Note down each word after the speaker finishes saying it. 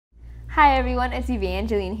Hi everyone, it's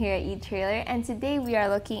Evangeline here at eTrailer, and today we are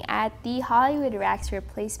looking at the Hollywood Racks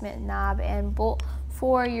replacement knob and bolt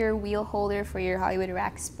for your wheel holder for your Hollywood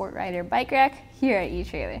Racks Sport Rider bike rack here at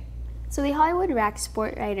eTrailer. So the Hollywood Racks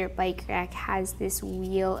Sport Rider bike rack has this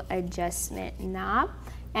wheel adjustment knob,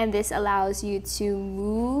 and this allows you to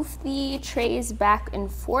move the trays back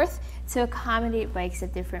and forth to accommodate bikes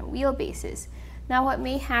at different wheelbases. Now what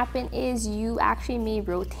may happen is you actually may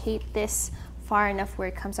rotate this far enough where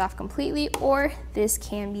it comes off completely, or this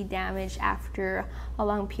can be damaged after a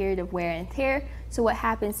long period of wear and tear. So what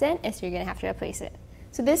happens then is you're gonna have to replace it.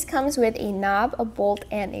 So this comes with a knob, a bolt,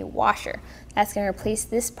 and a washer. That's gonna replace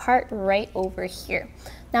this part right over here.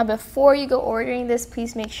 Now before you go ordering this,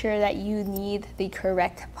 please make sure that you need the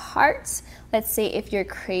correct parts. Let's say if your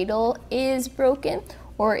cradle is broken,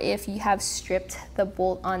 or if you have stripped the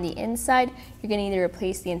bolt on the inside, you're gonna need to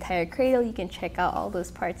replace the entire cradle. You can check out all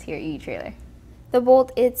those parts here at eTrailer. The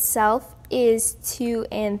bolt itself is 2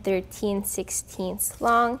 13/16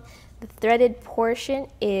 long. The threaded portion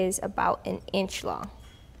is about 1 inch long.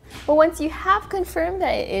 But once you have confirmed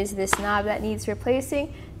that it is this knob that needs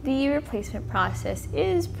replacing, the replacement process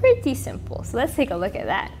is pretty simple. So let's take a look at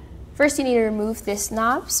that. First, you need to remove this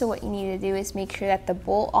knob. So what you need to do is make sure that the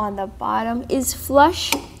bolt on the bottom is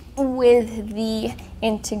flush with the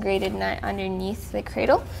integrated nut underneath the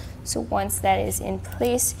cradle. So once that is in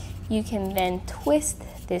place, you can then twist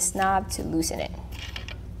this knob to loosen it.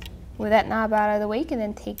 With that knob out of the way, you can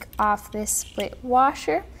then take off this split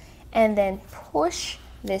washer and then push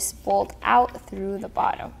this bolt out through the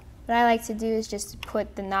bottom. What I like to do is just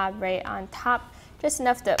put the knob right on top, just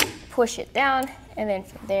enough to push it down, and then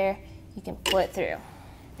from there, you can pull it through.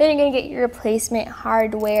 Then you're gonna get your replacement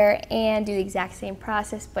hardware and do the exact same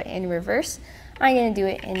process, but in reverse. I'm gonna do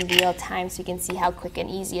it in real time so you can see how quick and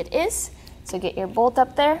easy it is. So get your bolt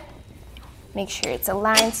up there, make sure it's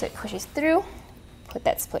aligned so it pushes through, put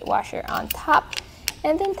that split washer on top,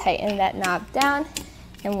 and then tighten that knob down.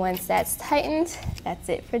 And once that's tightened, that's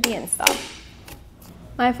it for the install.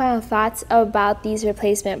 My final thoughts about these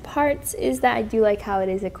replacement parts is that I do like how it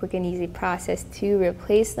is a quick and easy process to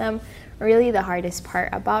replace them. Really, the hardest part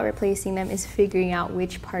about replacing them is figuring out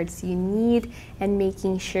which parts you need and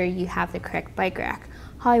making sure you have the correct bike rack.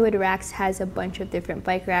 Hollywood Racks has a bunch of different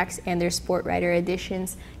bike racks, and their Sport Rider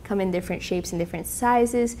editions come in different shapes and different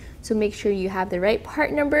sizes. So make sure you have the right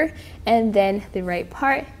part number and then the right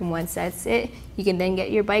part. And once that's it, you can then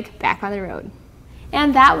get your bike back on the road.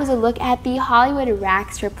 And that was a look at the Hollywood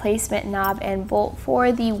Racks replacement knob and bolt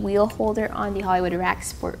for the wheel holder on the Hollywood Racks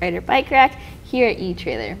Sport Rider bike rack here at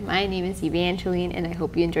eTrailer. My name is Evangeline, and I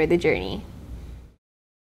hope you enjoyed the journey.